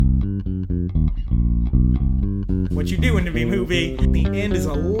What You Doing to Me movie. The end is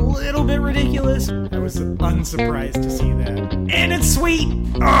a little bit ridiculous. I was unsurprised to see that. And it's sweet!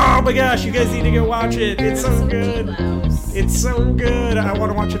 Oh my gosh, you guys need to go watch it. It's so good. It's so good. I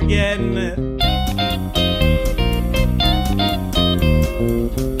want to watch it again.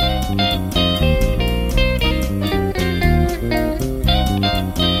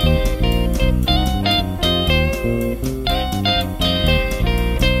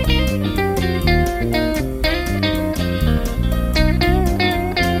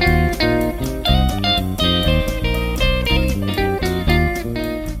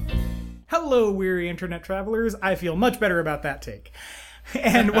 Hello, weary internet travelers. I feel much better about that take.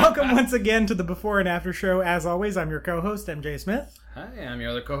 And welcome once again to the Before and After Show. As always, I'm your co-host, MJ Smith. Hi, I'm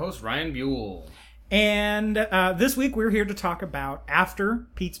your other co-host, Ryan Buell. And this week we're here to talk about After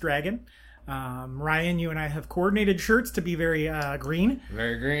Pete's Dragon. Ryan, you and I have coordinated shirts to be very green.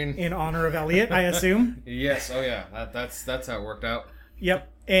 Very green. In honor of Elliot, I assume. Yes, oh yeah, that's how it worked out. Yep.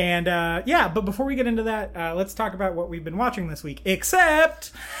 And but before we get into that, let's talk about what we've been watching this week.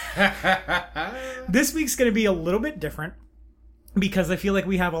 Except this week's going to be a little bit different because I feel like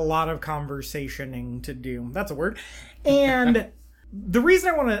we have a lot of conversationing to do. That's a word. And the reason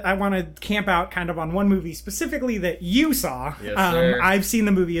I want to camp out kind of on one movie specifically that you saw, yes, sir. I've seen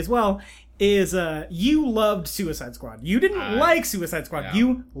the movie as well, is you loved Suicide Squad. You didn't like Suicide Squad. Yeah.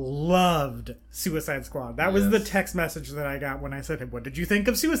 You loved Suicide Squad. That was the text message that I got when I said, what did you think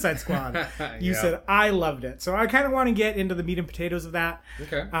of Suicide Squad? You said, I loved it. So I kind of want to get into the meat and potatoes of that.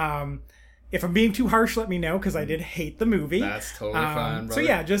 Okay. If I'm being too harsh, let me know, because I did hate the movie. That's totally fine, brother. So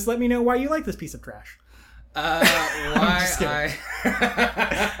yeah, just let me know why you like this piece of trash. Why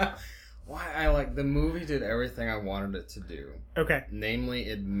I like the movie did everything I wanted it to do. Okay. Namely,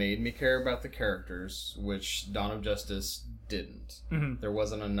 it made me care about the characters, which Dawn of Justice didn't. Mm-hmm. There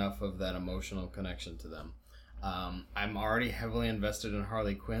wasn't enough of that emotional connection to them. I'm already heavily invested in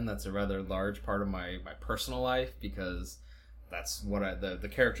Harley Quinn. That's a rather large part of my personal life because that's what the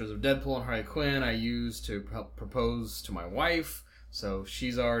characters of Deadpool and Harley Quinn I use to help propose to my wife. So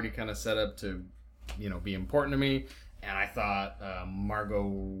she's already kind of set up to, be important to me. And I thought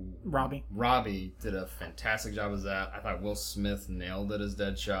Margot Robbie did a fantastic job as that. I thought Will Smith nailed it as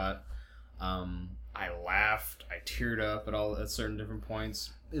Deadshot. I laughed. I teared up at certain different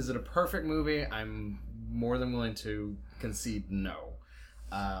points. Is it a perfect movie? I'm more than willing to concede no.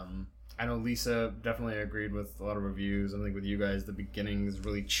 I know Lisa definitely agreed with a lot of reviews. I think with you guys, the beginning is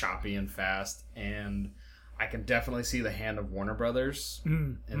really choppy and fast. And I can definitely see the hand of Warner Brothers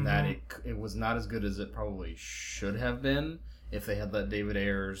in that it was not as good as it probably should have been if they had let David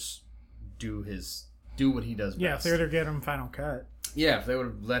Ayers do what he does best. Yeah, if they were to get him final cut. Yeah, if they would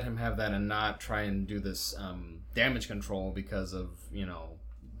have let him have that and not try and do this damage control because of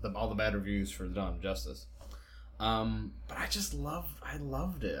all the bad reviews for Dawn of Justice. But I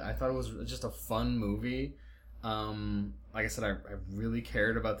loved it. I thought it was just a fun movie. Like I said, I really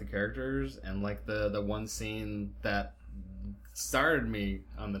cared about the characters, and like the one scene that started me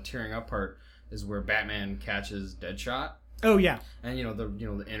on the tearing up part is where Batman catches Deadshot. Oh yeah, and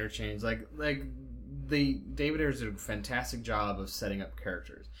the interchange, like the David Ayers did a fantastic job of setting up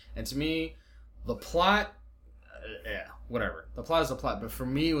characters, and to me, the plot, whatever, the plot is the plot, but for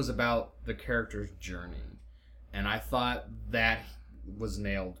me, it was about the character's journey, and I thought that was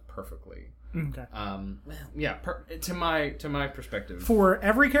nailed perfectly. Okay. To my perspective. For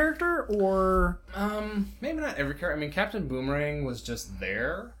every character, or maybe not every character. I mean, Captain Boomerang was just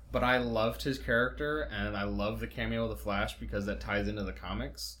there, but I loved his character, and I love the cameo of the Flash because that ties into the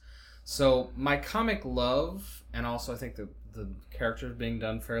comics. So my comic love, and also I think the characters being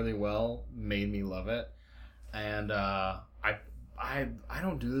done fairly well, made me love it. And I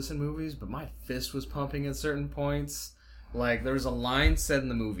don't do this in movies, but my fist was pumping at certain points. Like there was a line said in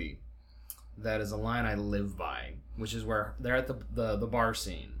the movie. That is a line I live by, which is where they're at the bar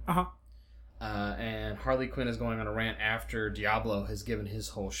scene. Uh-huh. And Harley Quinn is going on a rant after Diablo has given his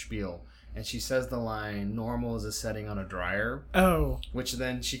whole spiel. And she says the line, normal is a setting on a dryer. Oh. Which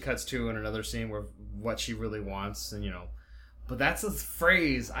then she cuts to in another scene where what she really wants, and But that's a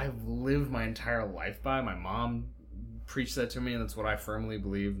phrase I've lived my entire life by. My mom preached that to me, and that's what I firmly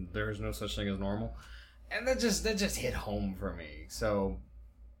believe. There is no such thing as normal. And that just hit home for me. So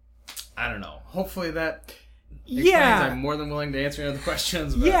I don't know. Hopefully that explains. I'm more than willing to answer any other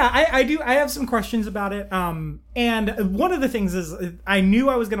questions. But. Yeah, I do. I have some questions about it. And one of the things is I knew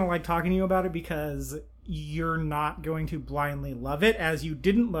I was going to like talking to you about it because you're not going to blindly love it, as you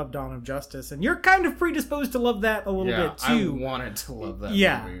didn't love Dawn of Justice, and you're kind of predisposed to love that a little bit too. I wanted to love that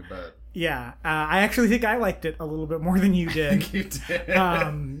movie, but yeah, I actually think I liked it a little bit more than you did. You did.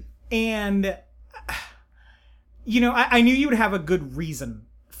 And I knew you would have a good reason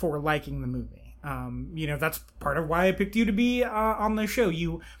for liking the movie. That's part of why I picked you to be on the show.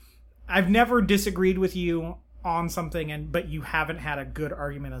 I've never disagreed with you on something, but you haven't had a good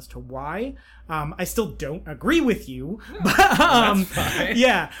argument as to why. I still don't agree with you, but That's fine.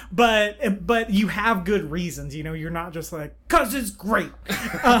 yeah, but you have good reasons. You're not just like, cause it's great.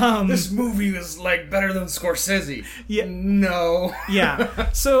 This movie was like better than Scorsese. Yeah. No.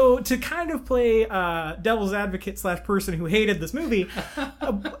 Yeah. So to kind of play devil's advocate / person who hated this movie,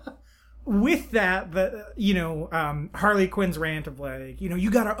 with that, Harley Quinn's rant of like, you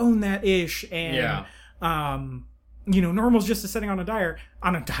gotta own that ish, and Yeah. Normal's just sitting on a dryer.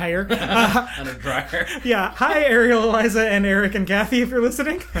 On a dryer. Yeah. Hi, Ariel, Eliza, and Eric and Kathy, if you're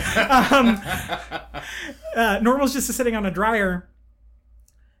listening. Normal's just sitting on a dryer.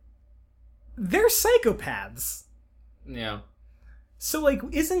 They're psychopaths. Yeah. So, like,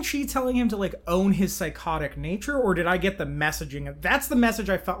 isn't she telling him to, like, own his psychotic nature? Or did I get the messaging of... That's the message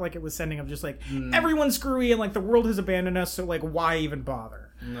I felt like it was sending of just, like, everyone's screwy and, like, the world has abandoned us, so, like, why even bother?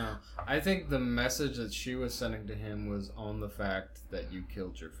 No. I think the message that she was sending to him was own the fact that you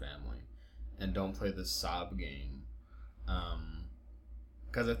killed your family. And don't play this sob game.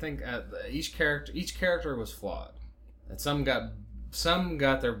 Because I think each character was flawed. And some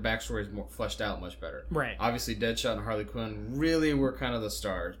got their backstories more fleshed out much better. Right. Obviously, Deadshot and Harley Quinn really were kind of the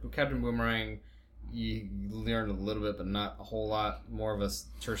stars. But Captain Boomerang, you learned a little bit, but not a whole lot. More of a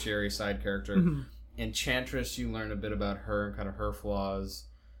tertiary side character. Mm-hmm. Enchantress, you learn a bit about her and kind of her flaws.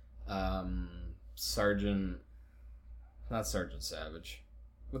 Not Sergeant Savage.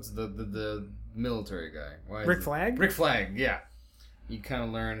 What's the military guy? Rick Flag? Rick Flag, yeah. You kind of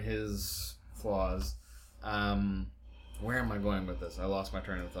learn his flaws. Where am I going with this? I lost my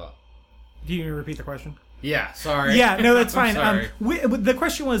train of thought. Do you repeat the question? Yeah, sorry. Yeah, no, that's fine. Sorry. The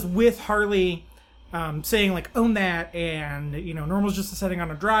question was with Harley saying, like, own that, and, Normal's just sitting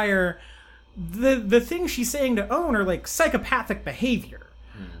on a dryer. The things she's saying to own are, like, psychopathic behavior.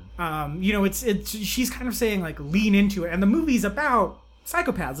 She's kind of saying, like, lean into it. And the movie's about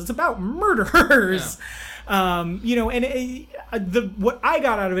psychopaths. It's about murderers. Yeah. What I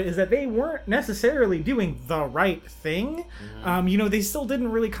got out of it is that they weren't necessarily doing the right thing. They still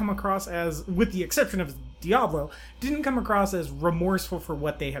didn't really come across as, with the exception of Diablo, didn't come across as remorseful for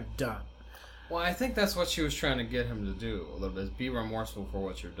what they have done. Well, I think that's what she was trying to get him to do a little bit, is be remorseful for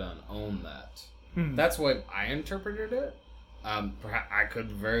what you've done. Own that. That's what I interpreted it. Perhaps I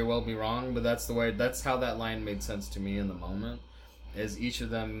could very well be wrong, but that's how that line made sense to me in the moment. Is each of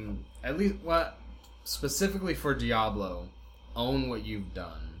them, at least, specifically for Diablo, own what you've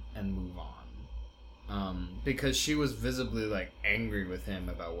done and move on. Because she was visibly, like, angry with him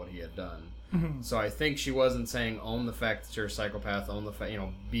about what he had done. Mm-hmm. So I think she wasn't saying own the fact that you're a psychopath, own the fact,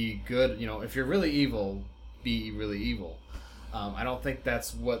 be good, if you're really evil, be really evil. I don't think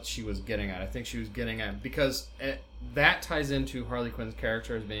that's what she was getting at. I think she was getting at, because that ties into Harley Quinn's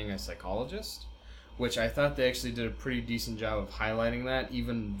character as being a psychologist, which I thought they actually did a pretty decent job of highlighting that,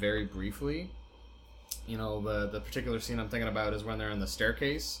 even very briefly. The particular scene I'm thinking about is when they're in the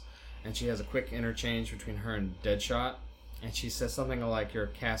staircase, and she has a quick interchange between her and Deadshot, and she says something like, you're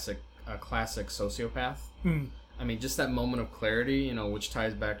a classic sociopath. I mean, just that moment of clarity, which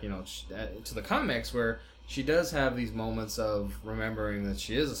ties back, to the comics, where she does have these moments of remembering that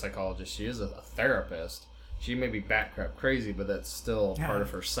she is a psychologist, she is a therapist. She may be bat crap crazy, but that's still part of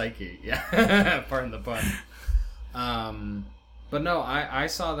her psyche. Yeah, pardon the pun. But no, I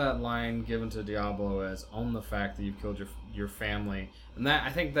saw that line given to Diablo as own the fact that you've killed your family, and that I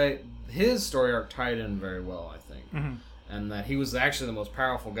think that his story arc tied in very well. I think, and that he was actually the most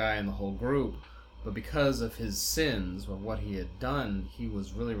powerful guy in the whole group, but because of his sins or what he had done, he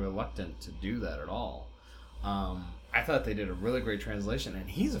was really reluctant to do that at all. I thought they did a really great translation, and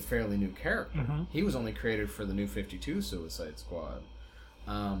he's a fairly new character. He was only created for the New 52 Suicide Squad,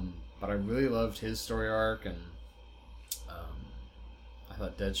 but I really loved his story arc, and I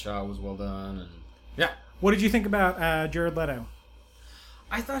thought Deadshot was well done, and yeah. What did you think about Jared Leto?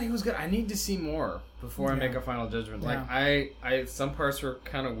 I thought he was good. I need to see more before I make a final judgment. Like I some parts were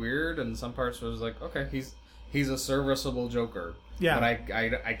kind of weird, and some parts was like, okay, he's a serviceable Joker. Yeah. But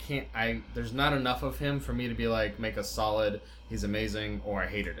I can't. There's not enough of him for me to be like make a solid. He's amazing, or I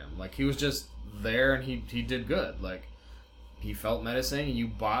hated him. Like he was just there, and he did good. Like he felt menacing. You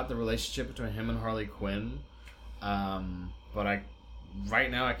bought the relationship between him and Harley Quinn. But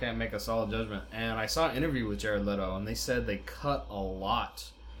right now I can't make a solid judgment. And I saw an interview with Jared Leto, and they said they cut a lot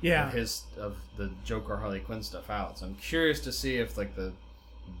of the Joker Harley Quinn stuff out. So I'm curious to see if like the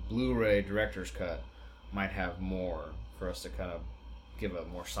Blu-ray director's cut might have more for us to kind of give a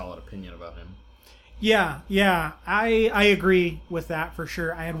more solid opinion about him. Yeah, I agree with that for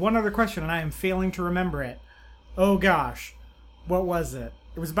sure. I had one other question, and I am failing to remember it. Oh gosh, what was it?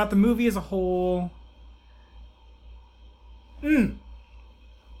 It was about the movie as a whole. I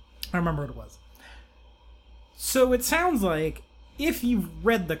remember what it was. So it sounds like if you've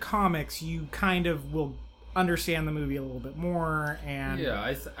read the comics, you kind of will understand the movie a little bit more. And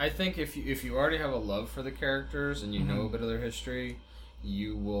yeah, I think if you already have a love for the characters and you know a bit of their history,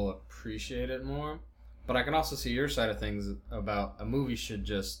 you will appreciate it more. But I can also see your side of things about a movie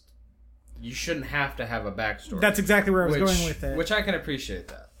you shouldn't have to have a backstory. That's exactly where I was going with it. Which I can appreciate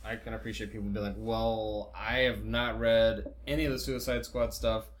that. I can appreciate people being like, well, I have not read any of the Suicide Squad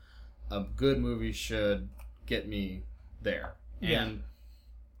stuff. A good movie should get me there. Yeah. And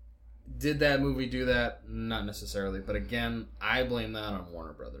did that movie do that? Not necessarily. But again, I blame that on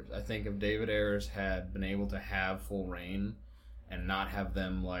Warner Brothers. I think if David Ayers had been able to have full reign and not have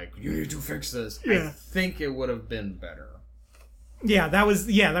them like, you need to fix this, I think it would have been better. Yeah, that was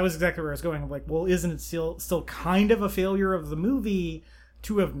exactly where I was going. I'm like, well, isn't it still kind of a failure of the movie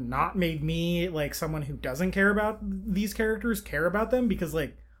to have not made me, like, someone who doesn't care about these characters care about them? Because,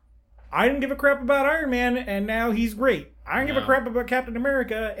 like, I didn't give a crap about Iron Man, and now he's great. I didn't give a crap about Captain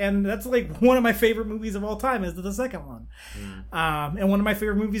America, and that's, like, one of my favorite movies of all time is the second one. And one of my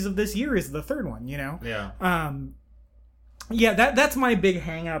favorite movies of this year is the third one, you know? Yeah. Yeah, that's my big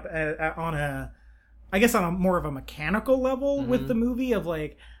hang-up on a more of a mechanical level with the movie of,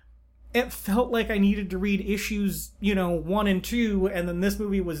 like, it felt like I needed to read issues, 1 and 2, and then this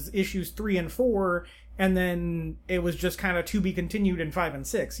movie was issues 3 and 4, and then it was just kind of to be continued in 5 and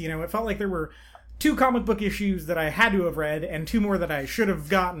 6. It felt like there were 2 comic book issues that I had to have read, and 2 more that I should have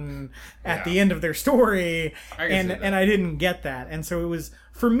gotten at the end of their story, and I didn't get that. And so it was,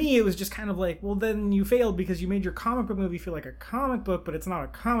 for me, it was just kind of like, well, then you failed because you made your comic book movie feel like a comic book, but it's not a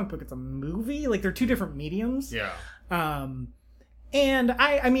comic book, it's a movie. Like, they're 2 different mediums. Yeah. And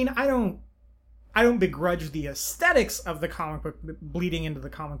I don't begrudge the aesthetics of the comic book bleeding into the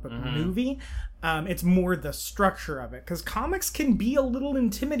comic book movie. It's more the structure of it, because comics can be a little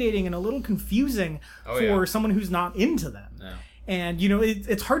intimidating and a little confusing for someone who's not into them. Yeah. And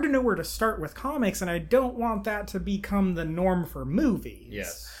it's hard to know where to start with comics, and I don't want that to become the norm for movies.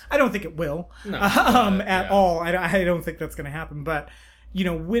 Yes. I don't think it will at all. I don't think that's going to happen. But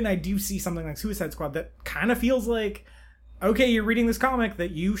when I do see something like Suicide Squad that kind of feels like, okay, you're reading this comic that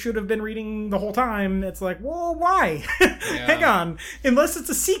you should have been reading the whole time. It's like, well, why? Hang on. Unless it's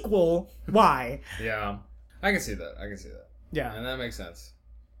a sequel, why? Yeah. I can see that. Yeah. And that makes sense.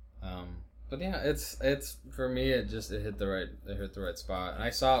 But yeah, it's for me, it hit the right spot. And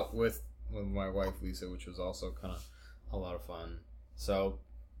I saw it with my wife, Lisa, which was also kind of a lot of fun. So,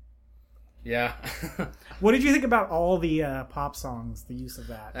 yeah. What did you think about all the pop songs, the use of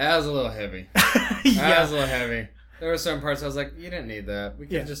that? That was a little heavy. That was a little heavy. There were certain parts I was like, you didn't need that. We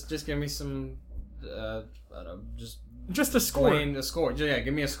can just give me some, I don't know, just a score. A score. Yeah,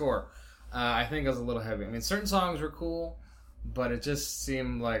 give me a score. I think it was a little heavy. I mean, certain songs were cool, but it just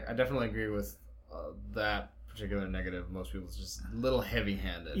seemed like, I definitely agree with that particular negative. Most people, it's just a little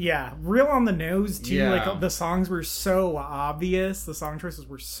heavy-handed. Yeah, real on the nose, too. Yeah. Like, the songs were so obvious. The song choices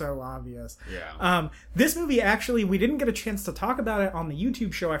were so obvious. Yeah. This movie, actually, we didn't get a chance to talk about it on the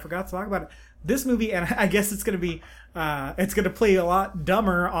YouTube show. I forgot to talk about it. This movie, and I guess it's going to be, it's going to play a lot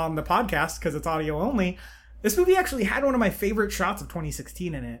dumber on the podcast because it's audio only. This movie actually had one of my favorite shots of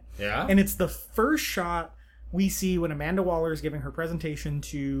 2016 in it. Yeah? And it's the first shot we see when Amanda Waller is giving her presentation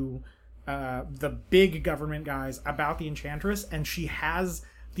to the big government guys about the Enchantress, and she has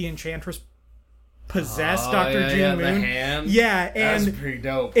the Enchantress possess Dr. June Moon. The hand? Yeah, and that's pretty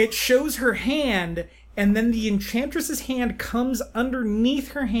dope. It shows her hand, and then the Enchantress's hand comes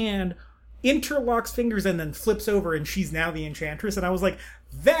underneath her hand, interlocks fingers, and then flips over, and she's now the Enchantress. And I was like,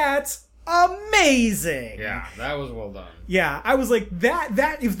 that's amazing. Yeah, that was well done. Yeah, I was like,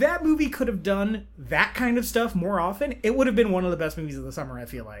 that if that movie could have done that kind of stuff more often, it would have been one of the best movies of the summer, I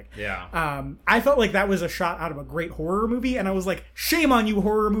feel like. Yeah. I felt like that was a shot out of a great horror movie, and I was like, shame on you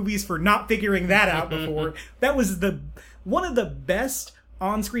horror movies for not figuring that out before. That was one of the best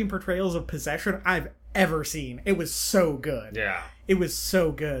on-screen portrayals of possession I've ever seen. It was so good. Yeah. It was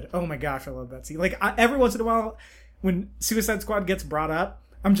so good. Oh my gosh, I love that scene. Like, every once in a while, when Suicide Squad gets brought up,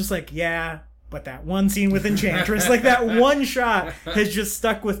 I'm just like, yeah, but that one scene with Enchantress, like that one shot has just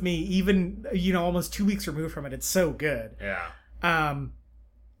stuck with me, even, almost 2 weeks removed from it. It's so good. Yeah.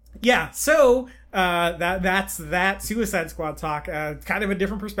 Yeah, so that's that Suicide Squad talk. Kind of a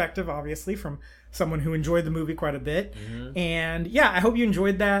different perspective, obviously, from someone who enjoyed the movie quite a bit. Mm-hmm. And yeah, I hope you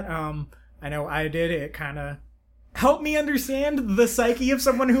enjoyed that. I know I did. It kind of help me understand the psyche of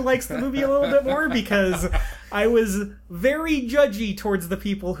someone who likes the movie a little bit more, because I was very judgy towards the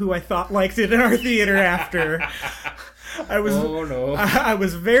people who I thought liked it in our theater after. I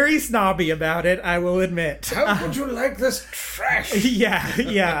was very snobby about it, I will admit. How could you like this trash?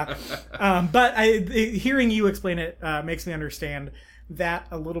 Yeah. But hearing you explain it makes me understand that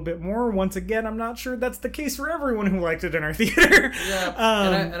a little bit more. Once again, I'm not sure that's the case for everyone who liked it in our theater.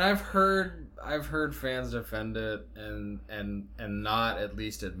 Yeah, and I've heard fans defend it and not at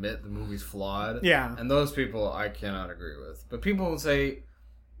least admit the movie's flawed. Yeah. And those people I cannot agree with. But people will say,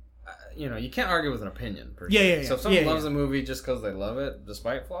 you can't argue with an opinion, per se. Yeah. So if someone loves a movie just because they love it,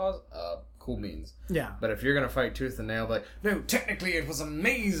 despite flaws, cool beans. Yeah. But if you're going to fight tooth and nail, like, no, technically it was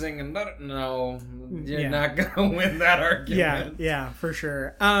amazing, and you're not going to win that argument. Yeah, for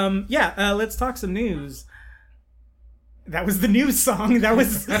sure. Let's talk some news. That was the news song. That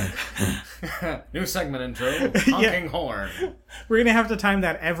was... New segment intro, honking horn. We're going to have to time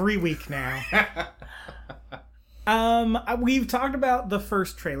that every week now. We've talked about the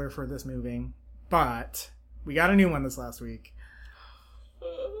first trailer for this movie, but we got a new one this last week.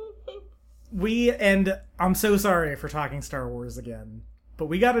 And I'm so sorry for talking Star Wars again, but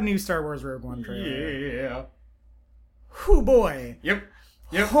we got a new Star Wars Rogue One trailer. Yeah. Whoo boy. Yep.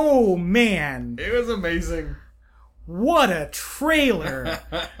 Oh man. It was amazing. What a trailer.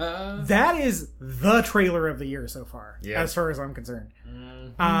 That is the trailer of the year so far, as far as I'm concerned.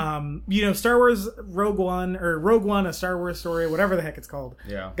 Mm-hmm. Star Wars Rogue One, or Rogue One, A Star Wars Story, whatever the heck it's called.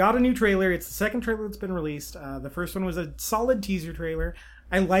 Yeah. Got a new trailer. It's the second trailer that's been released. The first one was a solid teaser trailer.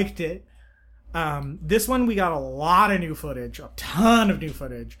 I liked it. This one, we got a lot of new footage, a ton of new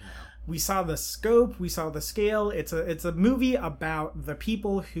footage. We saw the scope, we saw the scale. It's a movie about the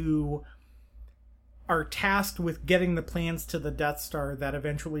people who are tasked with getting the plans to the Death Star that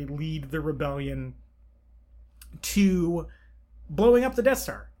eventually lead the rebellion to blowing up the Death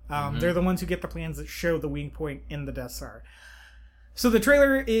Star. They're the ones who get the plans that show the weak point in the Death Star. So the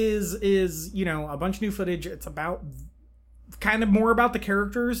trailer is a bunch of new footage. It's about kind of more about the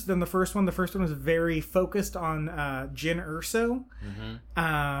characters than the first one. The first one was very focused on Jyn Erso.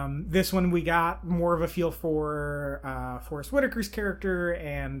 Mm-hmm. This one we got more of a feel for Forrest Whitaker's character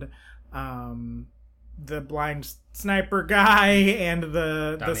and the blind sniper guy and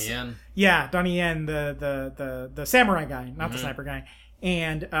Donnie Yen. Yeah, Donnie Yen, the samurai guy, not the sniper guy.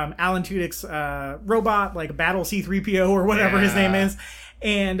 And Alan Tudyk's robot, like Battle C-3PO or whatever his name is.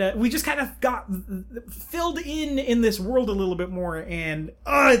 And we just kind of got filled in this world a little bit more. And,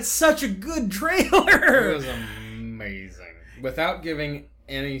 it's such a good trailer! It was amazing. Without giving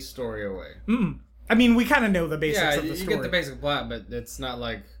any story away. Mm-mm. I mean, we kind of know the basics of the story. You get the basic plot, but it's not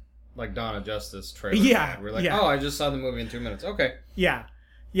like Dawn of Justice trailer. Yeah. We're like, I just saw the movie in 2 minutes. Okay. Yeah.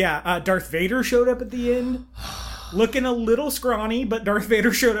 Darth Vader showed up at the end. Looking a little scrawny, but Darth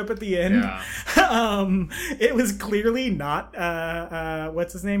Vader showed up at the end. Yeah. It was clearly not,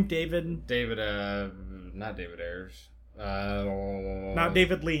 what's his name? Not David Ayers. Not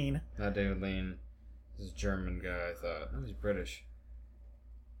David Lean. Not David Lean. This is a German guy, I thought. Oh, he's British.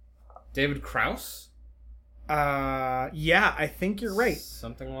 David Krause? Yeah, I think you're right.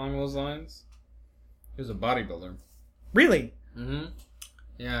 Something along those lines. He was a bodybuilder. Really? Mm-hmm.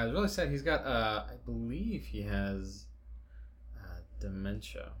 Yeah, it's really sad. He's got, I believe he has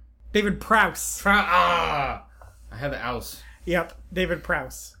dementia. David Prowse. I had the ouse. Yep, David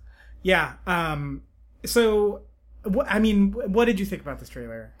Prowse. Yeah. So, what did you think about this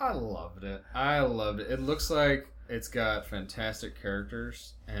trailer? I loved it. It looks like it's got fantastic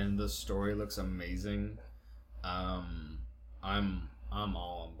characters, and the story looks amazing. I'm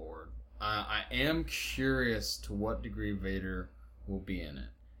all on board. I am curious to what degree Vader will be in it.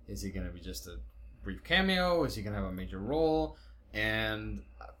 Is he going to be just a brief cameo? Is he going to have a major role? And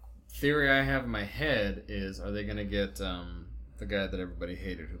theory I have in my head is, are they going to get the guy that everybody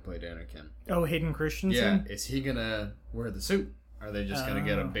hated who played Anakin? Oh, Hayden Christensen? Yeah. Is he going to wear the suit? Are they just going to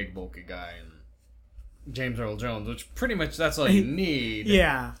get a big bulky guy and James Earl Jones, which pretty much that's all you need.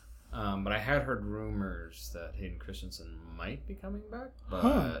 Yeah. But I had heard rumors that Hayden Christensen might be coming back.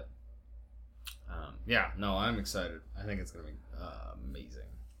 But I'm excited. I think it's going to be amazing.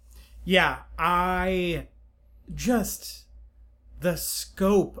 Yeah, the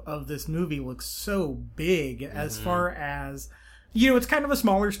scope of this movie looks so big as far as, it's kind of a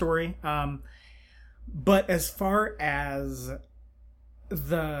smaller story. But as far as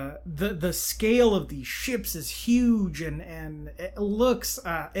the scale of these ships is huge and it looks,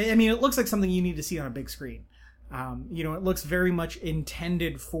 it looks like something you need to see on a big screen. It looks very much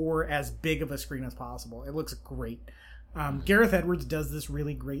intended for as big of a screen as possible. It looks great. Gareth Edwards does this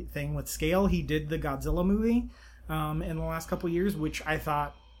really great thing with scale. He did the Godzilla movie, in the last couple years, which I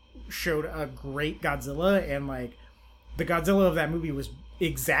thought showed a great Godzilla, and like the Godzilla of that movie was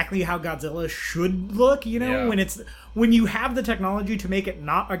exactly how Godzilla should look, you know, when you have the technology to make it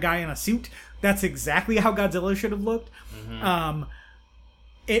not a guy in a suit, that's exactly how Godzilla should have looked.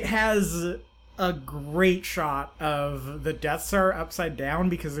 It has a great shot of the Death Star upside down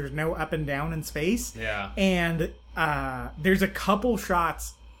because there's no up and down in space. Yeah. And there's a couple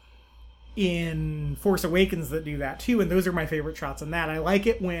shots in Force Awakens that do that too, and those are my favorite shots in that. I like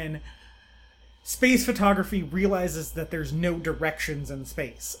it when space photography realizes that there's no directions in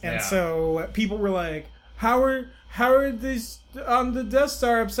space. And so people were like, how are these on the Death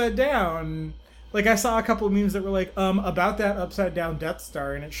Star upside down? Like, I saw a couple of memes that were like, about that upside down Death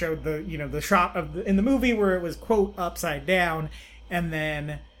Star, and it showed the shot of in the movie where it was, quote, upside down, and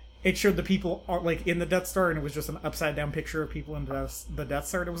then it showed the people like in the Death Star, and it was just an upside down picture of people in the Death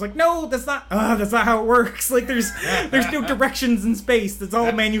Star. And it was like, no, that's not how it works. Like, there's no directions in space. That's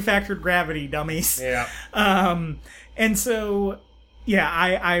all manufactured gravity, dummies. Yeah. And so, yeah,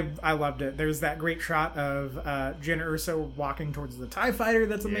 I loved it. There's that great shot of Jyn Erso walking towards the TIE fighter.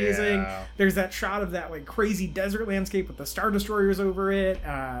 That's amazing. Yeah. There's that shot of that like crazy desert landscape with the Star Destroyers over it.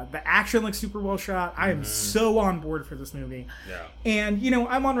 The action looks super well shot. I am so on board for this movie. Yeah. And,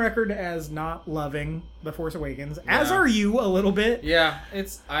 I'm on record as not loving The Force Awakens, as are you a little bit. Yeah,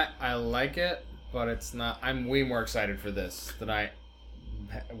 I like it, but it's not. I'm way more excited for this than I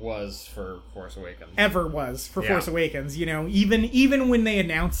was for Force Awakens. Ever was for Force Awakens. Even when they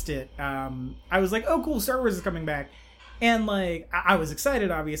announced it, I was like, oh cool, Star Wars is coming back. And like I was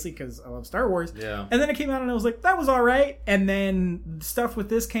excited obviously because I love Star Wars. Yeah. And then it came out and I was like, that was all right. And then stuff with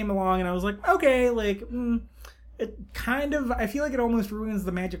this came along and I was like, okay, like it kind of, I feel like it almost ruins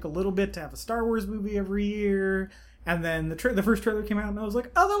the magic a little bit to have a Star Wars movie every year. And then the first trailer came out and I was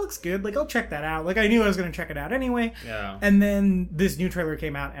like, oh, that looks good. Like, I'll check that out. Like, I knew I was going to check it out anyway. Yeah. And then this new trailer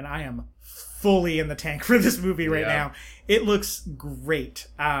came out and I am fully in the tank for this movie right now. It looks great.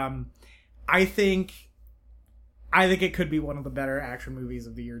 I think it could be one of the better action movies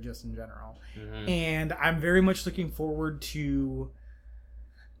of the year just in general. And I'm very much looking forward to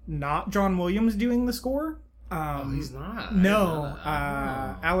not John Williams doing the score. He's not. No,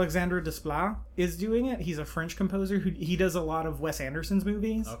 Alexandre Desplat is doing it. He's a French composer he does a lot of Wes Anderson's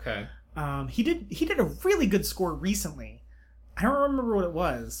movies. Okay. He did a really good score recently. I don't remember what it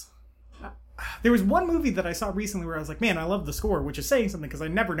was. There was one movie that I saw recently where I was like, man, I love the score, which is saying something because I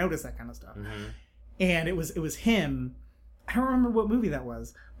never noticed that kind of stuff. And it was him. I don't remember what movie that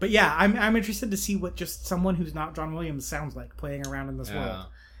was, but yeah, I'm interested to see what just someone who's not John Williams sounds like playing around in this world.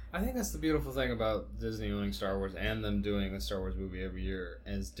 I think that's the beautiful thing about Disney owning Star Wars and them doing a Star Wars movie every year,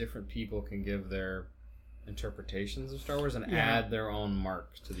 is different people can give their interpretations of Star Wars and add their own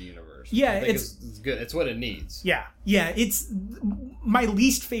mark to the universe. Yeah, I think it's good. It's what it needs. Yeah, it's my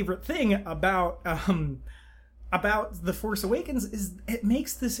least favorite thing about The Force Awakens is it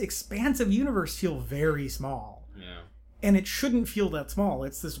makes this expansive universe feel very small. Yeah, and it shouldn't feel that small.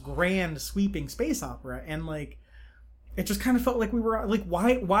 It's this grand, sweeping space opera, and like. It just kind of felt like we were like,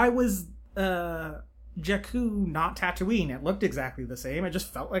 why was Jakku not Tatooine? It looked exactly the same. It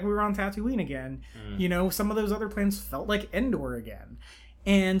just felt like we were on Tatooine again. Some of those other planets felt like Endor again.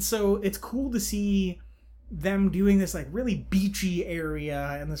 And so it's cool to see them doing this like really beachy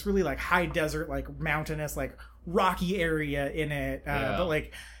area and this really like high desert, like mountainous, like rocky area in it. But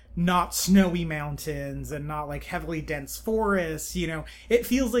like not snowy mountains and not like heavily dense forests. It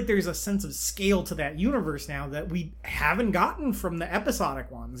feels like there's a sense of scale to that universe now that we haven't gotten from the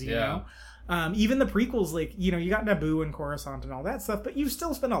episodic ones, you know? Even the prequels, like, you got Naboo and Coruscant and all that stuff, but you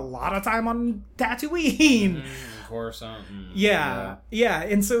still spend a lot of time on Tatooine. Coruscant. Yeah.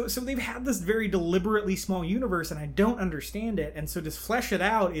 And so they've had this very deliberately small universe and I don't understand it. And so to flesh it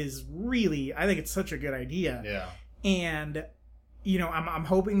out is really, I think it's such a good idea. Yeah. And I'm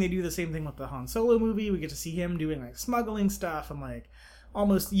hoping they do the same thing with the Han Solo movie. We get to see him doing like smuggling stuff and like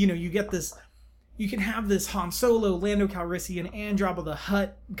almost, you get this, you can have this Han Solo, Lando Calrissian, and Jabba the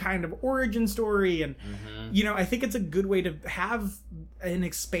Hutt kind of origin story. And, I think it's a good way to have an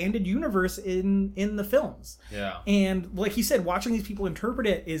expanded universe in the films. Yeah. And like you said, watching these people interpret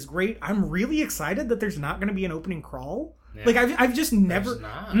it is great. I'm really excited that there's not going to be an opening crawl. Yeah. Like I've just never.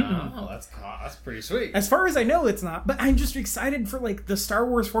 No, that's pretty sweet. As far as I know, it's not. But I'm just excited for like the Star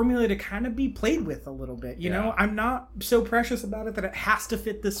Wars formula to kind of be played with a little bit. You know, I'm not so precious about it that it has to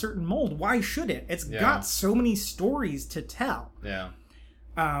fit this certain mold. Why should it? It's got so many stories to tell. Yeah.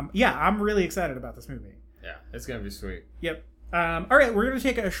 I'm really excited about this movie. Yeah, it's gonna be sweet. Yep. All right, we're gonna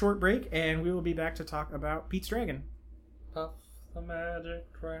take a short break, and we will be back to talk about Pete's Dragon. Puff the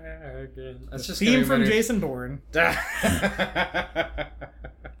magic dragon. That's just theme from Jason Bourne.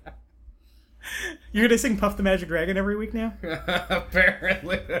 You're gonna sing Puff the Magic Dragon every week now?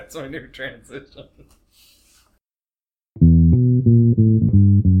 Apparently, that's my new transition.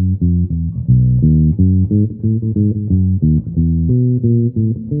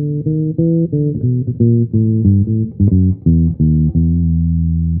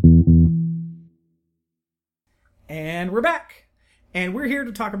 And we're back. And we're here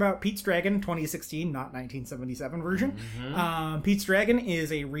to talk about Pete's Dragon 2016, not 1977 version. Pete's Dragon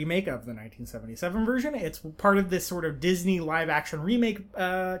is a remake of the 1977 version. It's part of this sort of Disney live-action remake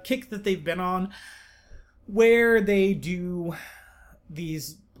kick that they've been on, where they do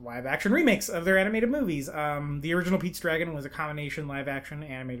these live-action remakes of their animated movies. The original Pete's Dragon was a combination live-action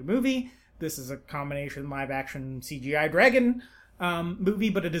animated movie. This is a combination live-action CGI dragon movie,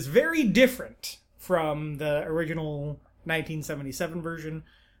 but it is very different from the original 1977 version.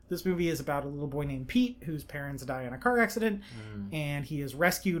 This movie is about a little boy named Pete whose parents die in a car accident, and he is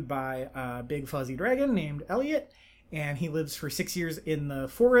rescued by a big fuzzy dragon named Elliot, and he lives for 6 years in the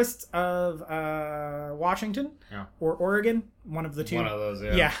forests of Washington or Oregon, one of the two. One of those,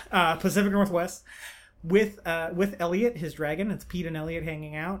 yeah. Pacific Northwest, with Elliot, his dragon. It's Pete and Elliot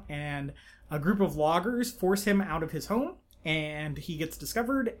hanging out, and a group of loggers force him out of his home, and he gets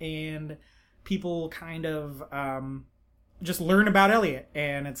discovered, and people kind of just learn about Elliot,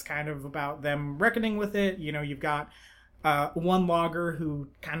 and it's kind of about them reckoning with it. You know, you've got one logger who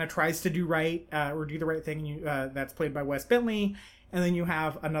kind of tries to do right or do the right thing. That's played by Wes Bentley, and then you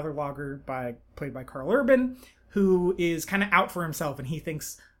have another logger played by Carl Urban, who is kind of out for himself, and he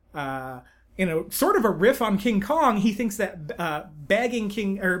thinks, sort of a riff on King Kong, he thinks that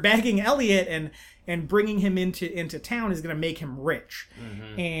bagging Elliot and bringing him into town is going to make him rich.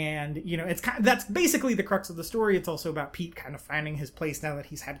 And it's that's basically the crux of the story. It's also about Pete kind of finding his place now that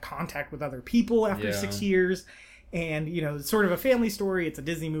he's had contact with other people after 6 years, and it's sort of a family story. It's a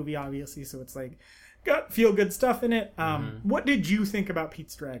Disney movie, obviously, so it's like got feel good stuff in it. What did you think about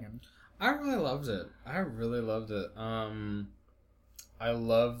Pete's Dragon? I really loved it. I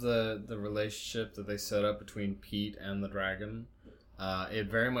love the relationship that they set up between Pete and the dragon. It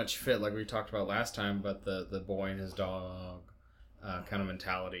very much fit, like we talked about last time, but the boy and his dog kind of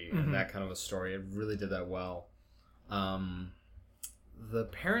mentality and that kind of a story. It really did that well. The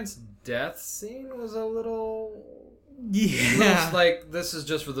parents' death scene was a little... Yeah. Like, this is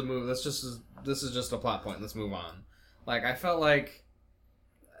just for the movie. This is just a plot point. Let's move on. Like, I felt like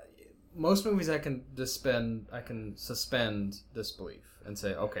most movies I can suspend disbelief and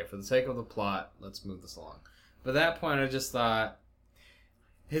say, okay, for the sake of the plot, let's move this along. But at that point, I just thought,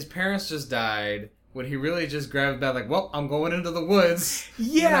 his parents just died when he really just grabbed that, like, well, I'm going into the woods.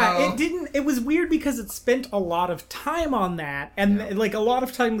 Yeah, it was weird because it spent a lot of time on that, and like a lot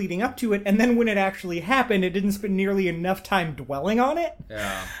of time leading up to it, and then when it actually happened, it didn't spend nearly enough time dwelling on it.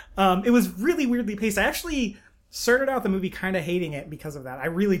 Yeah. It was really weirdly paced. I actually started out the movie kind of hating it because of that. I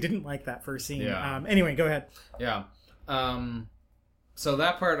really didn't like that first scene. Yeah. Anyway, go ahead. Yeah. So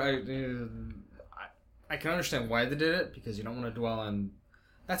that part, I can understand why they did it, because you don't want to dwell on...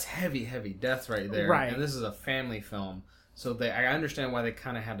 That's heavy death right there. Right. And this is a family film. So I understand why they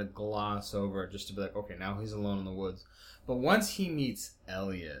kind of had to gloss over it, just to be like, okay, now he's alone in the woods. But once he meets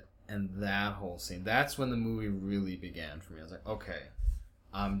Elliot and that whole scene, that's when the movie really began for me. I was like, okay,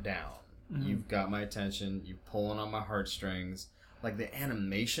 I'm down. You've got my attention. You're pulling on my heartstrings. Like the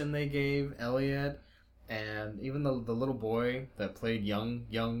animation they gave Elliot, and even the little boy that played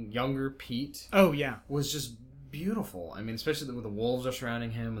younger Pete. Oh yeah, was just beautiful. I mean, especially when the wolves are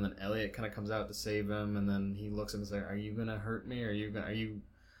surrounding him, and then Elliot kind of comes out to save him, and then he looks at him and says, "Are you gonna hurt me? Are you?"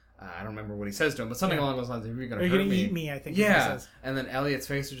 I don't remember what he says to him, but something along those lines. Are you gonna hurt me? Eat me? I think. Yeah. He says. And then Elliot's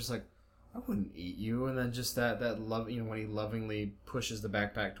face is just like, I wouldn't eat you. And then just that love, when he lovingly pushes the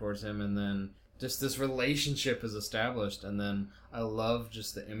backpack towards him, and then just this relationship is established. And then I love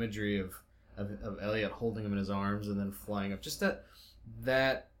just the imagery of Elliot holding him in his arms and then flying up. Just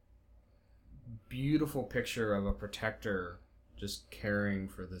that beautiful picture of a protector just caring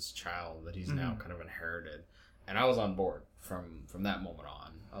for this child that he's now kind of inherited. And I was on board from that moment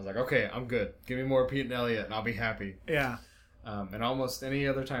on. I was like, okay, I'm good. Give me more Pete and Elliot and I'll be happy. Yeah. And almost any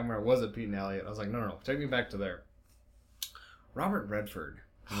other time where it wasn't Pete and Elliot, I was like, no, take me back to there. Robert Redford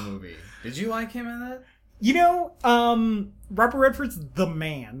in the movie. Did you like him in that? Robert Redford's the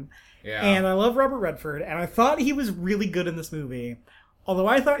man. Yeah. And I love Robert Redford, and I thought he was really good in this movie. Although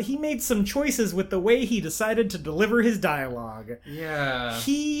I thought he made some choices with the way he decided to deliver his dialogue. Yeah.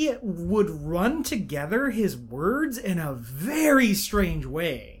 He would run together his words in a very strange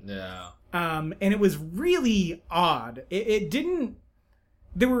way. Yeah. And it was really odd. It didn't...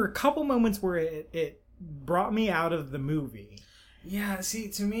 There were a couple moments where it brought me out of the movie. Yeah, see,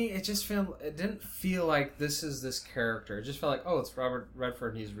 to me, it didn't feel like this is this character. It just felt like, oh, it's Robert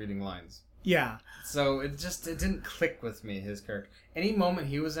Redford and he's reading lines. Yeah. So it didn't click with me, his character. Any moment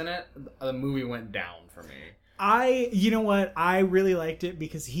he was in it, the movie went down for me. You know what? I really liked it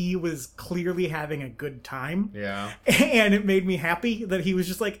because he was clearly having a good time. Yeah. And it made me happy that he was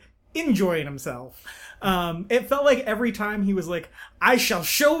just like enjoying himself. It felt like every time he was like, I shall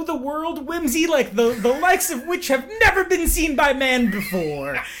show the world whimsy like the likes of which have never been seen by man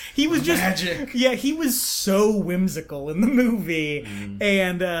before. He was just magic. Yeah, he was so whimsical in the movie.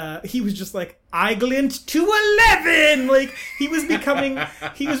 And he was just like, I glint to 11. Like he was becoming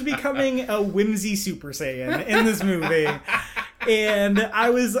a whimsy Super Saiyan in this movie. And I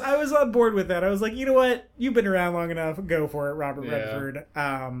was on board with that. I was like, you know what? You've been around long enough. Go for it, Robert Redford.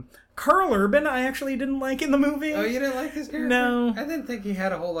 Carl Urban, I actually didn't like in the movie. Oh, you didn't like his character? No. I didn't think he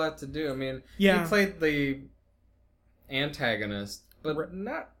had a whole lot to do. I mean, yeah. He played the antagonist, but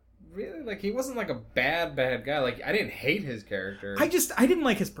not really. Like, he wasn't like a bad guy. Like, I didn't hate his character. I didn't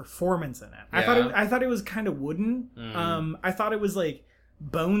like his performance in it. Yeah. I thought it was kind of wooden. I thought it was like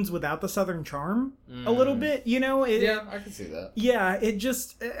Bones without the Southern charm a little bit, you know? Yeah, I can see that. Yeah,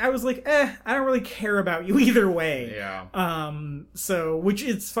 I was like, I don't really care about you either way. Yeah. So, which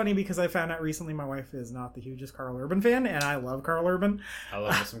it's funny because I found out recently my wife is not the hugest Carl Urban fan, and I love Carl Urban. I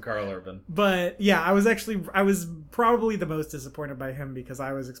love some Carl Urban. But yeah, I was probably the most disappointed by him because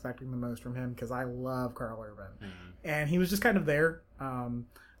I was expecting the most from him because I love Carl Urban. And he was just kind of there.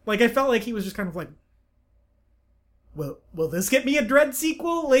 Like, I felt like he was just kind of like, will this get me a Dredd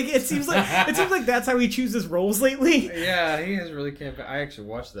sequel? Like it seems like that's how he chooses roles lately. Yeah, he has really campaigned. I actually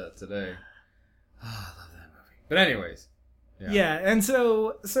watched that today. Oh, I love that movie. But anyways, yeah, and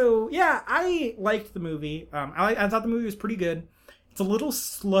so yeah, I liked the movie. I thought the movie was pretty good. It's a little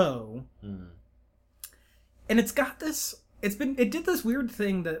slow, and it's got this. It did this weird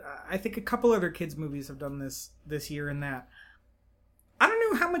thing that I think a couple other kids movies have done this year. In that, I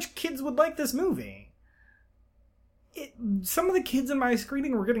don't know how much kids would like this movie. Some of the kids in my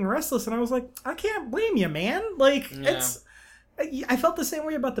screening were getting restless, and I was like, I can't blame you, man. Like, I felt the same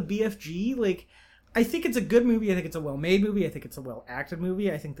way about the BFG. Like, I think it's a good movie. I think it's a well-made movie. I think it's a well-acted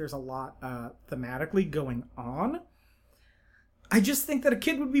movie. I think there's a lot thematically going on. I just think that a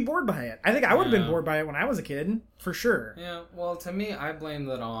kid would be bored by it. I think I would have been bored by it when I was a kid, for sure. Yeah, well, to me, I blame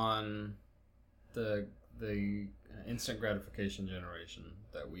that on the instant gratification generation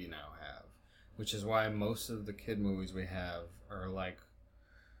that we now have. Which is why most of the kid movies we have are like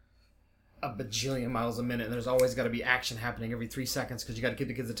a bajillion miles a minute. And there's always got to be action happening every 3 seconds because you got to keep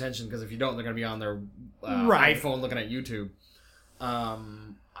the kids' attention. Because if you don't, they're going to be on their iPhone looking at YouTube.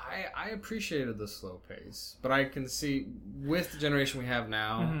 I appreciated the slow pace, but I can see with the generation we have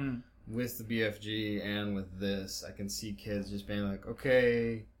now, with the BFG and with this, I can see kids just being like,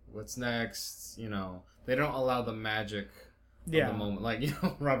 okay, what's next? You know, they don't allow the magic. Of the moment, like, you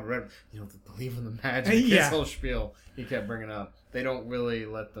know, Robert Redford, you know, to believe in the magic, his whole spiel he kept bringing up. They don't really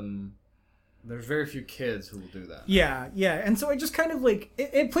let them. There's very few kids who will do that. Yeah, and so I just kind of like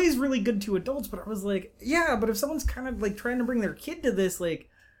it plays really good to adults, but I was like, yeah, but if someone's kind of like trying to bring their kid to this, like,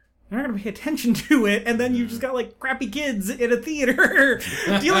 they're not gonna pay attention to it, and then you just got like crappy kids in a theater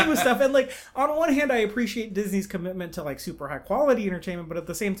dealing with stuff. And like, on one hand, I appreciate Disney's commitment to like super high quality entertainment, but at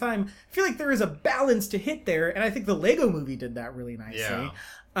the same time, I feel like there is a balance to hit there, and I think the Lego Movie did that really nicely.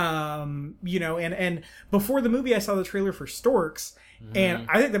 Yeah. You know, and before the movie, I saw the trailer for Storks, and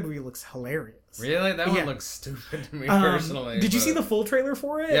I think that movie looks hilarious. Really? That one looks stupid to me personally. Did you see the full trailer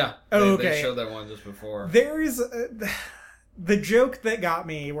for it? Yeah. Okay. They showed that one just before. There's the joke that got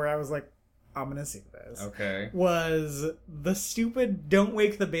me where I was like, I'm gonna see this. Okay. Was the stupid "Don't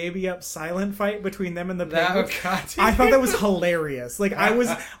Wake the Baby Up" silent fight between them and the penguin. I thought that was hilarious. Like I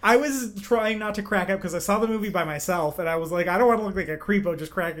was trying not to crack up because I saw the movie by myself and I was like, I don't want to look like a creepo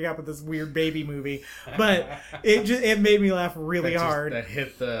just cracking up at this weird baby movie. But it made me laugh really hard. That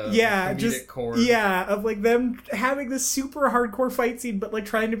hit the comedic chord. Yeah, of like them having this super hardcore fight scene, but like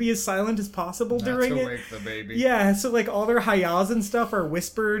trying to be as silent as possible during it. Wake the baby. Yeah, so like all their hayas and stuff are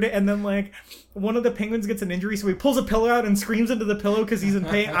whispered, and then like one of the penguins gets an injury, so he pulls a pillow out and screams into the pillow because he's in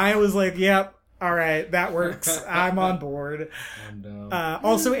pain. I was like, yep, all right, that works. I'm on board. And,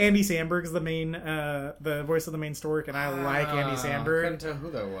 also, Andy Samberg's the voice of the main stork, and I like Andy Samberg. I couldn't tell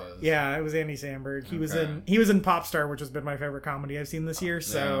who that was. Yeah, it was Andy Samberg. He was in Popstar, which has been my favorite comedy I've seen this year.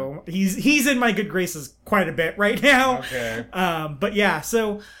 So he's in my good graces quite a bit right now. Okay. But yeah,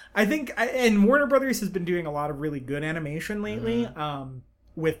 so I think and Warner Brothers has been doing a lot of really good animation lately.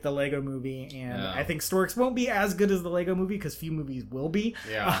 with the Lego movie, and I think Storks won't be as good as the Lego movie because few movies will be.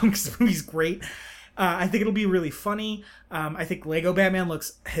 Yeah. Because the movie's great. I think it'll be really funny. I think Lego Batman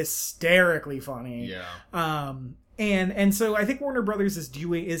looks hysterically funny. Yeah. And so I think Warner Brothers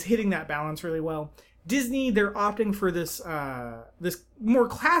is hitting that balance really well. Disney, they're opting for this this more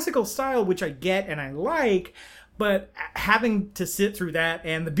classical style, which I get and I like, but having to sit through that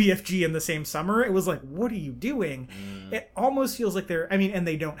and the BFG in the same summer, it was like, what are you doing? It almost feels like and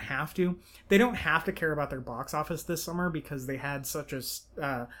they don't have to. They don't have to care about their box office this summer because they had such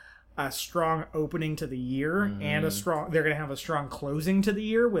a strong opening to the year and they're going to have a strong closing to the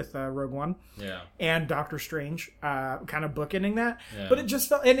year with Rogue One and Doctor Strange kind of bookending that. But it just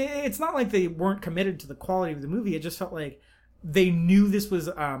felt, and it's not like they weren't committed to the quality of the movie. It just felt like they knew this was,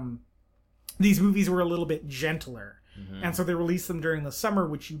 these movies were a little bit gentler. And so they released them during the summer,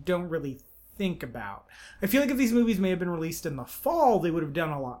 which you don't really think about. I feel like if these movies may have been released in the fall, they would have done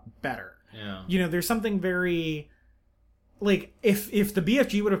a lot better. Yeah. You know, there's something very... Like, if the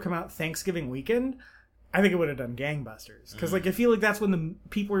BFG would have come out Thanksgiving weekend, I think it would have done gangbusters. Because, like, I feel like that's when the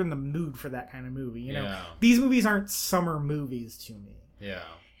people are in the mood for that kind of movie, you know? Yeah. These movies aren't summer movies to me. Yeah.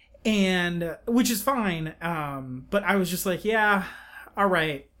 And, which is fine, but I was just like, yeah, all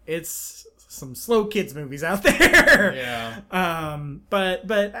right, it's some slow kids movies out there. Yeah.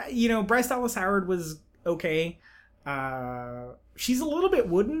 But you know, Bryce Dallas Howard was okay. She's a little bit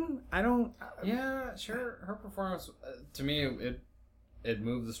wooden. Yeah, sure. Her performance, to me, it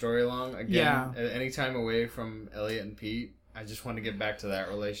moved the story along. Again, at any time away from Elliot and Pete, I just want to get back to that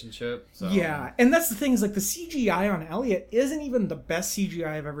relationship. So. Yeah, and that's the thing is, like, the CGI on Elliot isn't even the best CGI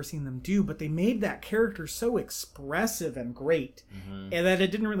I've ever seen them do, but they made that character so expressive and great, and that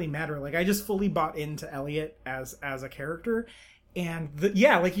it didn't really matter. Like, I just fully bought into Elliot as a character. And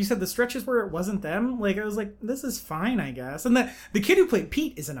like you said, the stretches where it wasn't them, like I was like, this is fine, I guess. And the kid who played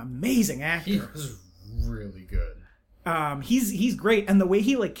Pete is an amazing actor. He was really good. He's great, and the way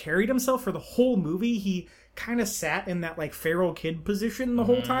he like carried himself for the whole movie, he kind of sat in that like feral kid position the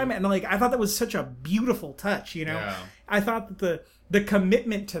whole time, and like I thought that was such a beautiful touch. You know, I thought that the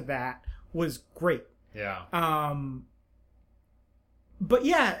commitment to that was great. Yeah. But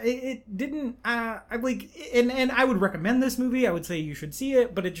yeah, it didn't. I like, and I would recommend this movie. I would say you should see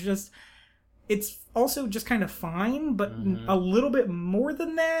it, but it's also just kind of fine, but a little bit more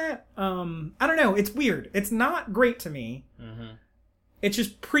than that. I don't know. It's weird. It's not great to me. It's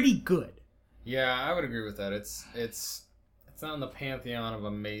just pretty good. Yeah, I would agree with that. It's not in the pantheon of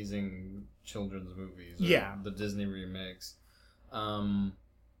amazing children's movies. Or the Disney remakes.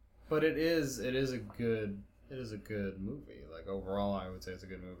 But it is a good. It is a good movie. Like, overall, I would say it's a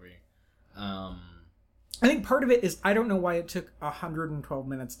good movie. I think part of it is I don't know why it took 112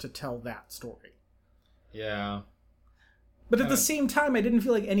 minutes to tell that story. Yeah. But at the same time, I didn't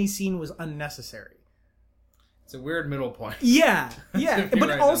feel like any scene was unnecessary. It's a weird middle point. Yeah.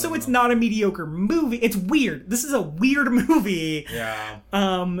 But also, it's not a mediocre movie. It's weird. This is a weird movie. Yeah.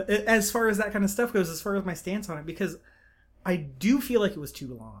 As far as that kind of stuff goes, as far as my stance on it, because I do feel like it was too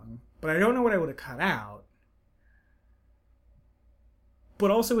long, but I don't know what I would have cut out. But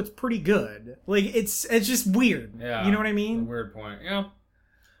also it's pretty good. Like, it's just weird. Yeah. You know what I mean? A weird point. Yeah.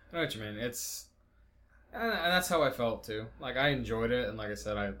 I know what you mean. And that's how I felt too. Like, I enjoyed it, and like I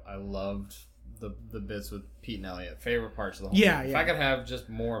said, I loved the bits with Pete and Elliot. Favorite parts of the whole movie. If I could have just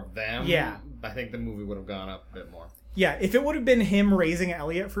more of them, I think the movie would have gone up a bit more. Yeah, if it would have been him raising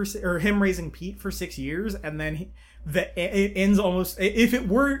Elliot or him raising Pete for 6 years, and then it ends almost, if it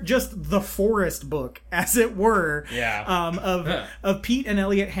were just the Forest book, as it were, of Pete and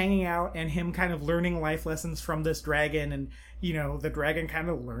Elliot hanging out and him kind of learning life lessons from this dragon, and you know, the dragon kind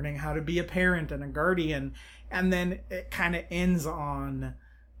of learning how to be a parent and a guardian, and then it kind of ends on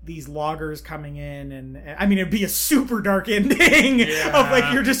these loggers coming in, and I mean, it'd be a super dark ending of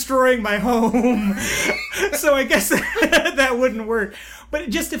like, you're destroying my home. So I guess that wouldn't work. But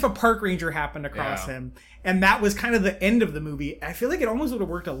just if a park ranger happened across him, and that was kind of the end of the movie, I feel like it almost would have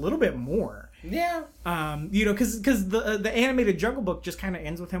worked a little bit more. Yeah. You know, because the animated Jungle Book just kind of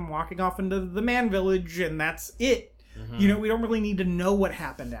ends with him walking off into the man village, and that's it. You know, we don't really need to know what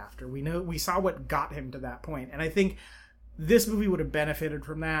happened after. We saw what got him to that point, and I think this movie would have benefited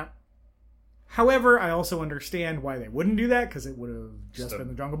from that. However, I also understand why they wouldn't do that, because it would have just been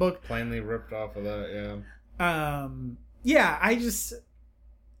the Jungle Book. Plainly ripped off of that, I just...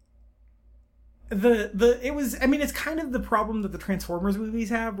 It was... I mean, it's kind of the problem that the Transformers movies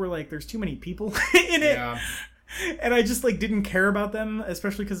have, where, like, there's too many people in it. Yeah. And I just, like, didn't care about them,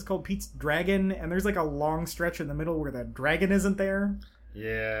 especially because it's called Pete's Dragon, and there's, like, a long stretch in the middle where the dragon isn't there.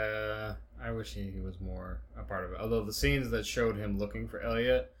 Yeah, wish he was more a part of it. Although the scenes that showed him looking for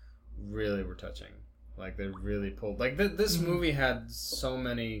Elliot really were touching. Like, they really pulled... Like, this movie had so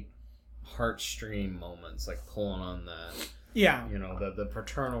many heartstring moments, like, pulling on that. Yeah. You know, the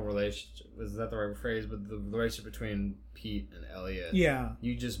paternal relationship, is that the right phrase? But the relationship between Pete and Elliot. Yeah.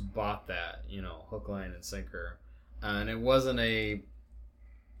 You just bought that, you know, hook, line, and sinker. And it wasn't a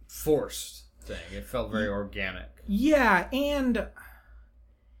forced thing. It felt very organic. Yeah, and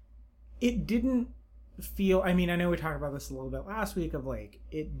it didn't feel... I mean, I know we talked about this a little bit last week of, like,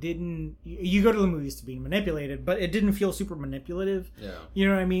 it didn't... You go to the movies to be manipulated, but it didn't feel super manipulative. Yeah. You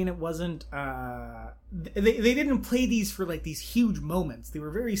know what I mean? It wasn't... They didn't play these for, like, these huge moments. They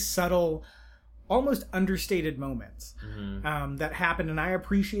were very subtle, almost understated moments that happened, and I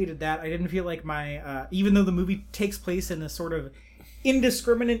appreciated that. I didn't feel like my... even though the movie takes place in this sort of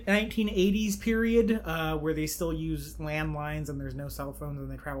indiscriminate 1980s period where they still use landlines and there's no cell phones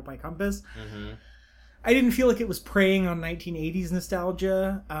and they travel by compass... I didn't feel like it was preying on 1980s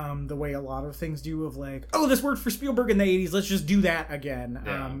nostalgia the way a lot of things do of like, oh, this worked for Spielberg in the 80s, let's just do that again.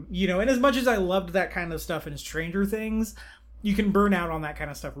 Yeah. You know, and as much as I loved that kind of stuff in Stranger Things, you can burn out on that kind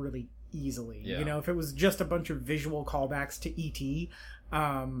of stuff really easily. Yeah. You know, if it was just a bunch of visual callbacks to E.T.,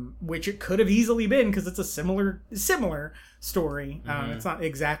 which it could have easily been because it's a similar story. It's not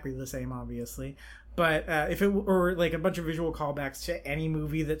exactly the same, obviously. But if it or like a bunch of visual callbacks to any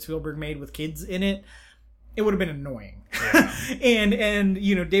movie that Spielberg made with kids in it, it would have been annoying. Yeah. and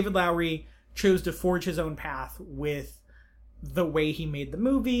you know, David Lowery chose to forge his own path with the way he made the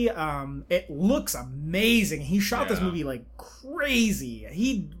movie. It looks amazing. He shot this movie like crazy.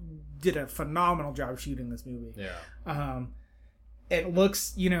 He did a phenomenal job shooting this movie. Yeah. It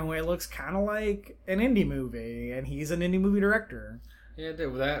looks kind of like an indie movie, and he's an indie movie director. Yeah,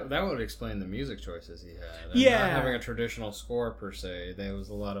 that would explain the music choices he had. Yeah. Not having a traditional score, per se. There was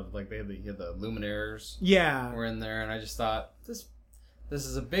a lot of, like, he had the Luminaires were in there, and I just thought, this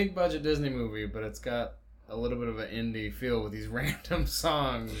is a big-budget Disney movie, but it's got a little bit of an indie feel with these random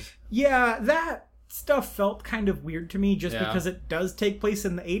songs. Yeah, that stuff felt kind of weird to me just because it does take place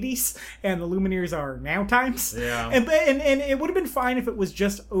in the 80s, and the Lumineers are now times. Yeah. And it would have been fine if it was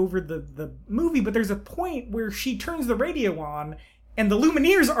just over the movie, but there's a point where she turns the radio on, and the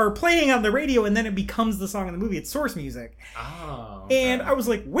Lumineers are playing on the radio, and then it becomes the song in the movie. It's source music. Oh. Okay. And I was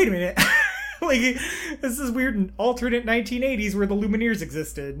like, wait a minute. Like, this is weird and alternate 1980s where the Lumineers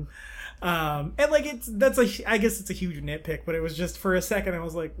existed. And like, I guess it's a huge nitpick, but it was just for a second I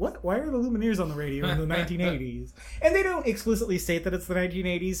was like, what? Why are the Lumineers on the radio in the 1980s? And they don't explicitly state that it's the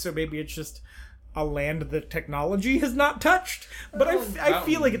 1980s, so maybe it's just a land that technology has not touched. But I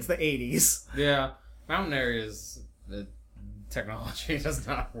feel like it's the 80s. Yeah. Mountain areas... technology does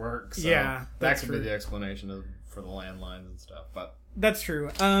not work, so that could be the explanation for the landlines and stuff. But that's true.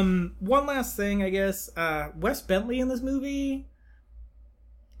 One last thing, I guess. Wes Bentley in this movie,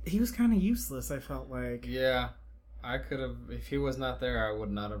 he was kind of useless, I felt like. Yeah, I could have, if he was not there, I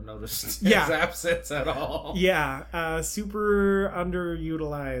would not have noticed his absence at all. Yeah, super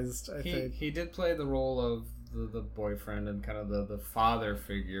underutilized, I think. He did play the role of the boyfriend and kind of the father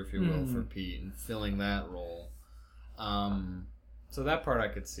figure, if you will, for Pete, and filling that role. So that part I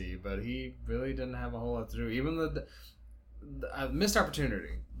could see, but he really didn't have a whole lot to do. Even the missed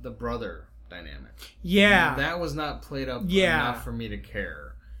opportunity, the brother dynamic. Yeah. That was not played up enough for me to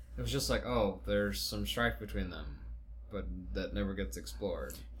care. It was just like, oh, there's some strife between them, but that never gets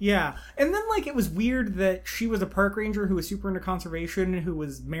explored. Yeah. And then, like, it was weird that she was a park ranger who was super into conservation, who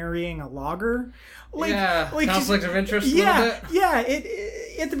was marrying a logger. Like, conflict of interest a little bit. Yeah,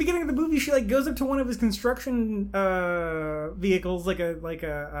 at the beginning of the movie, she, like, goes up to one of his construction vehicles, like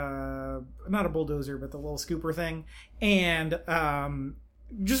a not a bulldozer, but the little scooper thing, and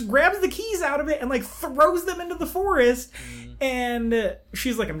just grabs the keys out of it and, like, throws them into the forest. And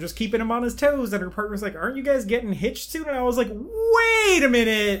she's like, I'm just keeping him on his toes. And her partner's like, aren't you guys getting hitched soon? And I was like, wait a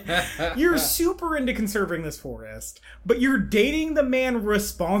minute. You're super into conserving this forest, but you're dating the man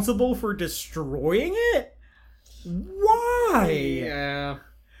responsible for destroying it? Why? Yeah.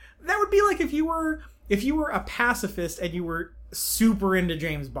 That would be like if you were a pacifist and you were super into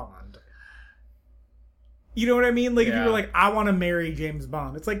James Bond. You know what I mean? Like, if you were like, I want to marry James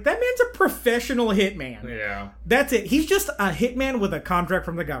Bond. It's like, that man's a professional hitman. Yeah. That's it. He's just a hitman with a contract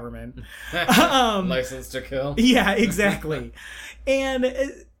from the government. License to kill. Yeah, exactly. And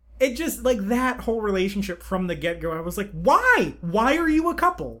it just, like, that whole relationship from the get-go, I was like, why? Why are you a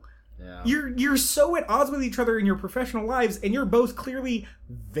couple? Yeah. You're so at odds with each other in your professional lives, and you're both clearly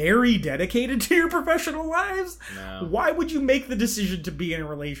very dedicated to your professional lives. No. Why would you make the decision to be in a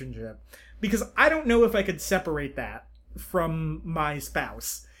relationship? Because I don't know if I could separate that from my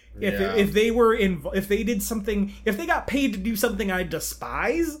spouse. If they were if they did something, if they got paid to do something I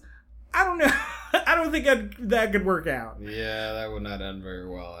despise, I don't know. I don't think that could work out. Yeah, that would not end very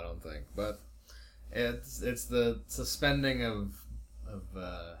well, I don't think. But it's the suspending of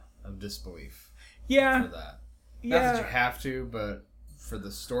disbelief. Yeah. For that. Not that you have to, but for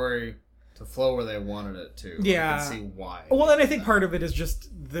the story to flow where they wanted it to. Yeah. I can see why. Well, and I think part of it is just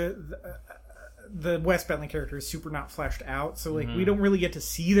the Wes Bentley character is super not fleshed out, so like we don't really get to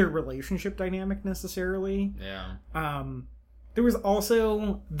see their relationship dynamic necessarily. Yeah. There was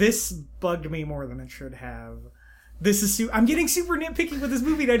also, this bugged me more than it should have. This is I'm getting super nitpicky with this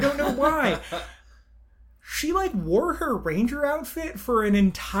movie and I don't know why. She like wore her ranger outfit for an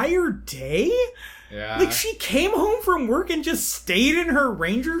entire day? Yeah. Like she came home from work and just stayed in her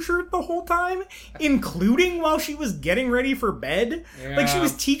ranger shirt the whole time, including while she was getting ready for bed. Yeah. Like she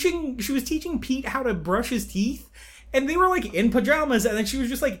was teaching Pete how to brush his teeth, and they were like in pajamas, and then she was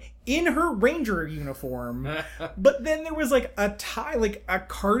just like in her ranger uniform. But then there was like a tie, like a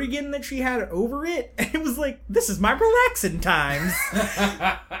cardigan that she had over it, and it was like, this is my relaxing times.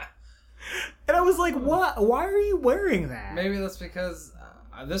 And I was like, what? Why are you wearing that? Maybe that's because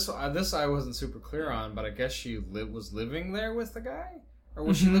this I wasn't super clear on, but I guess she was living there with the guy? Or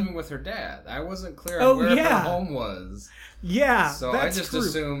was she living with her dad? I wasn't clear on where her home was. Yeah, so that's I just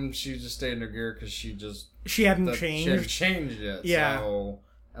assumed she just stayed in her gear because she hadn't changed. She hadn't changed yet. Yeah. So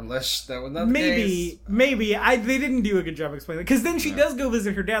unless that was not the case. Maybe they didn't do a good job explaining it, because then she does go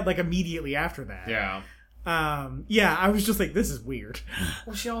visit her dad like immediately after that. Yeah. I was just like, this is weird.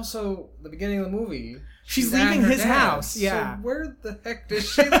 Well, she also, the beginning of the movie, she's leaving his house. Yeah. So where the heck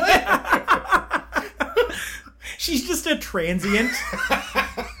does she live? She's just a transient.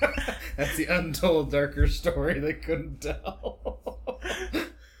 That's the untold darker story they couldn't tell.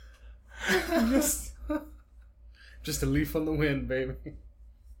 Just a leaf on the wind, baby.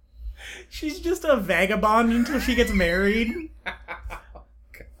 She's just a vagabond until she gets married.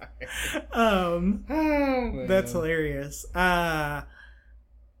 That's hilarious. What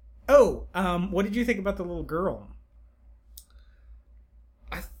did you think about the little girl?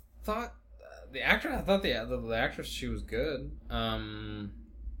 I thought the actress, she was good.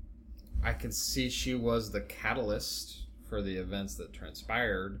 I could see she was the catalyst for the events that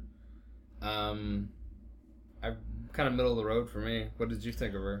transpired. I kind of middle of the road for me. What did you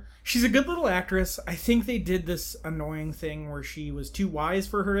think of her? She's a good little actress. I think they did this annoying thing where she was too wise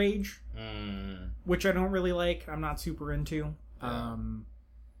for her age, which I don't really like. I'm not super into.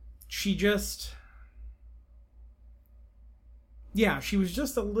 Yeah. She was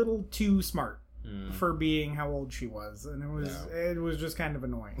just a little too smart for being how old she was, and it was just kind of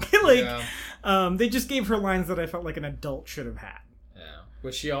annoying. They just gave her lines that I felt like an adult should have had. Yeah.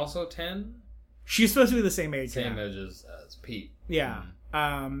 Was she also 10? She's supposed to be the same age. Same age as Pete. Yeah.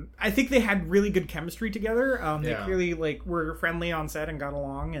 I think they had really good chemistry together. They clearly were friendly on set and got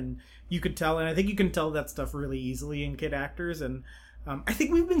along, and you could tell. And I think you can tell that stuff really easily in kid actors. And I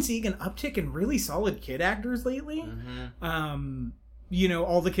think we've been seeing an uptick in really solid kid actors lately. Mm-hmm.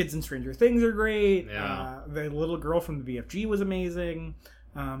 All the kids in Stranger Things are great. Yeah. The little girl from the BFG was amazing.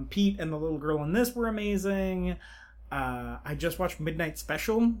 Pete and the little girl in this were amazing. I just watched Midnight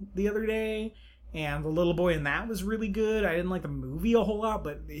Special the other day, and the little boy in that was really good. I didn't like the movie a whole lot,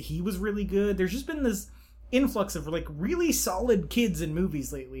 but he was really good. There's just been this influx of really solid kids in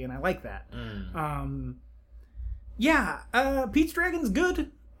movies lately, and I like that. Pete's Dragon's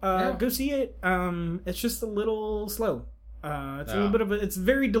good. Go see it. It's just a little slow. It's a little bit of it's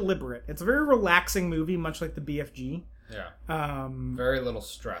very deliberate. It's a very relaxing movie, much like the BFG. Yeah. Very little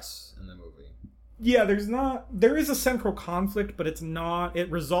stress in the movie. Yeah, there is a central conflict, but it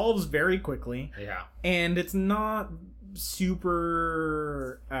resolves very quickly. Yeah. And it's not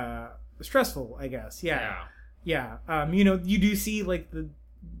super stressful, I guess. Yeah. Yeah. You do see the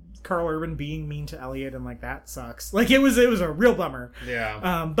Carl Urban being mean to Elliot, and that sucks. It was a real bummer.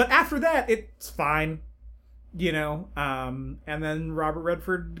 Yeah. But after that, it's fine. And then Robert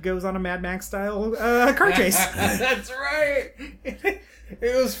Redford goes on a Mad Max style car chase. That's right.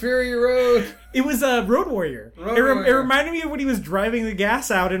 It was Fury Road. It was Road Warrior. It reminded me of when he was driving the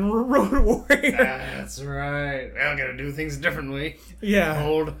gas out in Road Warrior. That's right. I'm gonna do things differently. Yeah.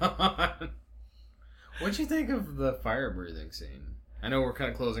 Hold on. What'd you think of the fire breathing scene? I know we're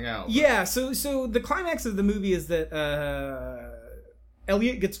kind of closing out. But... Yeah. So the climax of the movie is that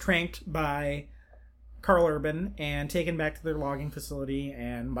Elliot gets tranked by Carl Urban and taken back to their logging facility,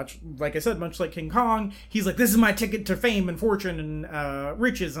 and much like King Kong, he's like, this is my ticket to fame and fortune and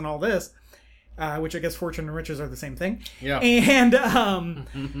riches and all this, which I guess fortune and riches are the same thing. Yeah. And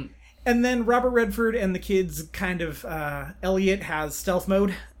And then Robert Redford and the kids kind of Elliot has stealth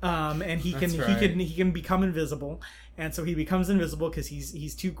mode, and he can become invisible, and so he becomes invisible because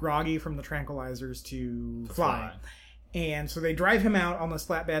he's too groggy from the tranquilizers to fly. And so they drive him out on this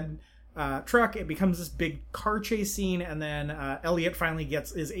flatbed truck. It becomes this big car chase scene, and then Elliot finally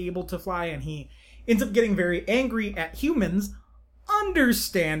is able to fly, and he ends up getting very angry at humans,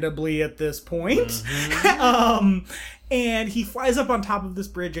 understandably at this point. Mm-hmm. And he flies up on top of this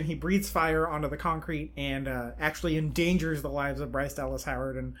bridge and he breathes fire onto the concrete and actually endangers the lives of Bryce Dallas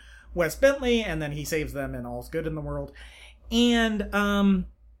Howard and Wes Bentley, and then he saves them and all's good in the world. And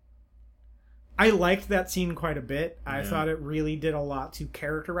I liked that scene quite a bit. I thought it really did a lot to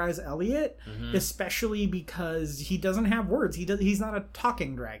characterize Elliot, especially because he doesn't have words. He's not a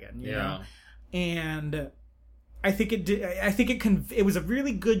talking dragon, you know? And I think it did. I think it was a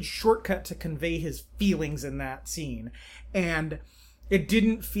really good shortcut to convey his feelings in that scene, and it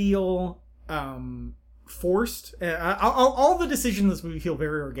didn't feel forced. All the decisions in this movie feel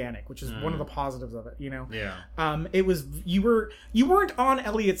very organic, which is one of the positives of it. You know, it was you weren't on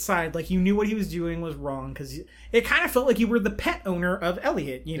Elliot's side. Like, you knew what he was doing was wrong, because it kind of felt like you were the pet owner of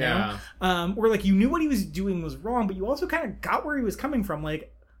Elliot. You know, or like you knew what he was doing was wrong, but you also kind of got where he was coming from.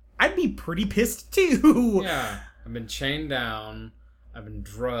 Like, I'd be pretty pissed too. Yeah. I've been chained down, I've been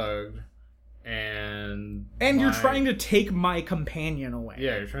drugged, and you're trying to take my companion away.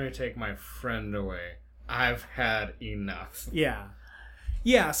 Yeah, you're trying to take my friend away. I've had enough.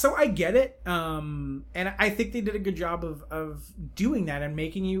 Yeah, so I get it. And I think they did a good job of doing that and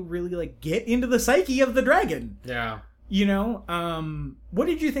making you really, like, get into the psyche of the dragon. Yeah. You know? What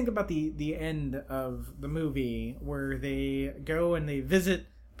did you think about the end of the movie where they go and they visit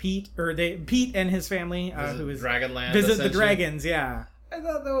Pete and his family, who is Dragonland, visit the dragons. Yeah, I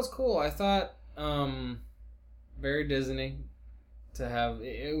thought that was cool. I thought very Disney to have.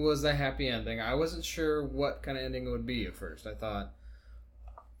 It was a happy ending. I wasn't sure what kind of ending it would be at first. I thought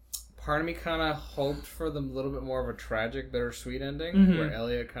part of me kind of hoped for the little bit more of a tragic, bittersweet ending, where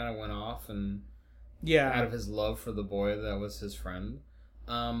Elliot kind of went off and out of his love for the boy that was his friend.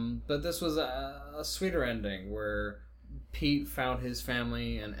 But this was a sweeter ending where Pete found his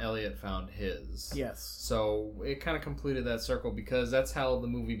family and Elliot found his. Yes. So it kind of completed that circle, because that's how the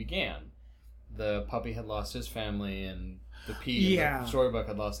movie began. The puppy had lost his family, and the Pete in the storybook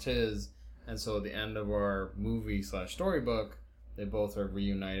had lost his. And so at the end of our movie/storybook, they both are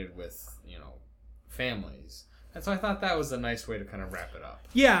reunited with, families. And so I thought that was a nice way to kind of wrap it up.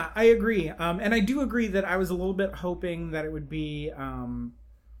 Yeah, I agree. And I do agree that I was a little bit hoping that it would be...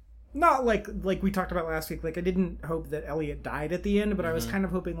 not like we talked about last week. Like, I didn't hope that Elliot died at the end, but I was kind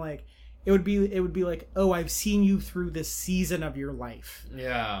of hoping like it would be like, oh, I've seen you through this season of your life.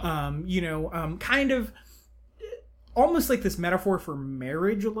 Yeah. Kind of almost like this metaphor for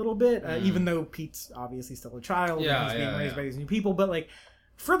marriage a little bit, even though Pete's obviously still a child and he's being raised by these new people, but like,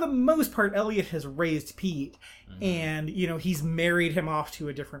 for the most part, Elliot has raised Pete, and, he's married him off to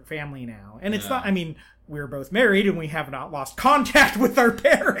a different family now. And it's not, I mean, we're both married and we have not lost contact with our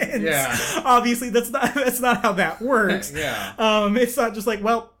parents. Yeah. Obviously, that's not how that works. It's not just like,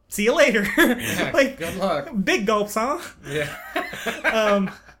 well, see you later. Like, good luck. Big gulps, huh? Yeah.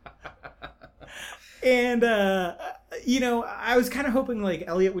 And, I was kind of hoping, like,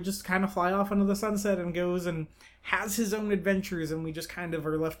 Elliot would just kind of fly off into the sunset and goes and has his own adventures, and we just kind of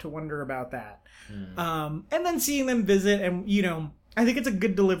are left to wonder about that. And then seeing them visit, and, I think it's a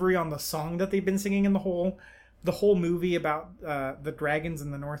good delivery on the song that they've been singing in the whole movie about the dragons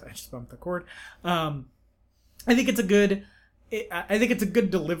in the north. I just bumped the chord. I think it's a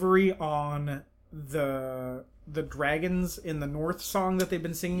good delivery on the dragons in the north song that they've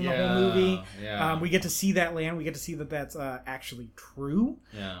been singing the whole movie. We get to see that land. We get to see that that's actually true.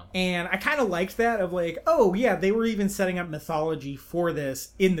 And I kind of liked that, of like, oh yeah, they were even setting up mythology for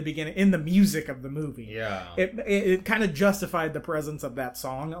this in the beginning, in the music of the movie. It kind of justified the presence of that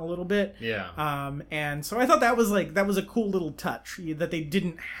song a little bit. And so I thought that was a cool little touch that they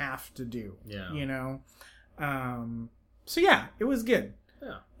didn't have to do. So yeah, it was good.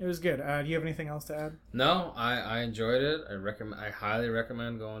 Yeah, it was good. Do you have anything else to add? No, I enjoyed it. I highly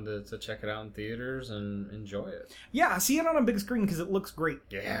recommend going to check it out in theaters and enjoy it. Yeah, see it on a big screen because it looks great.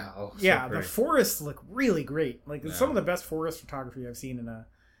 Yeah, the forests look really great. Like, it's some of the best forest photography I've seen in a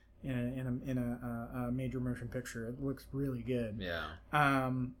major motion picture. It looks really good.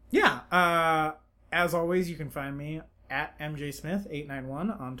 As always, you can find me at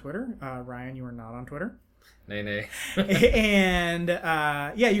MJSmith891 on Twitter. Ryan, you are not on Twitter. Nay. And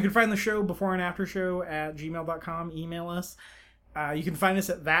you can find the show before and after show at gmail.com. Email us. You can find us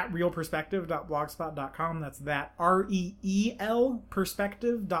at thatrealperspective.blogspot.com. That's that REEL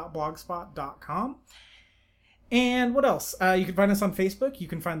perspective.blogspot.com. And what else? You can find us on Facebook. You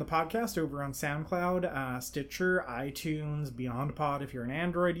can find the podcast over on SoundCloud, Stitcher, iTunes, BeyondPod if you're an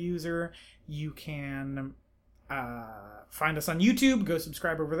Android user. You can find us on YouTube. Go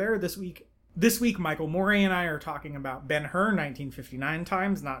subscribe over there. This week, Michael Morey and I are talking about Ben-Hur 1959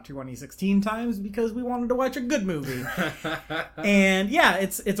 times, not 2016 times, because we wanted to watch a good movie. And yeah,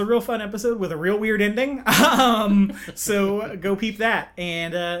 it's a real fun episode with a real weird ending. So go peep that.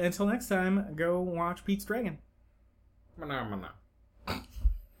 And until next time, go watch Pete's Dragon.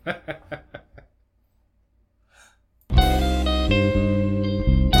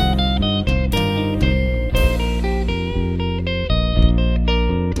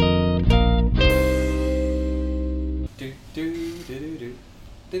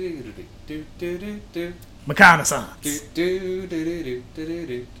 Reconnaissance.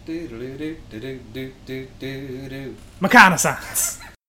 Reconnaissance.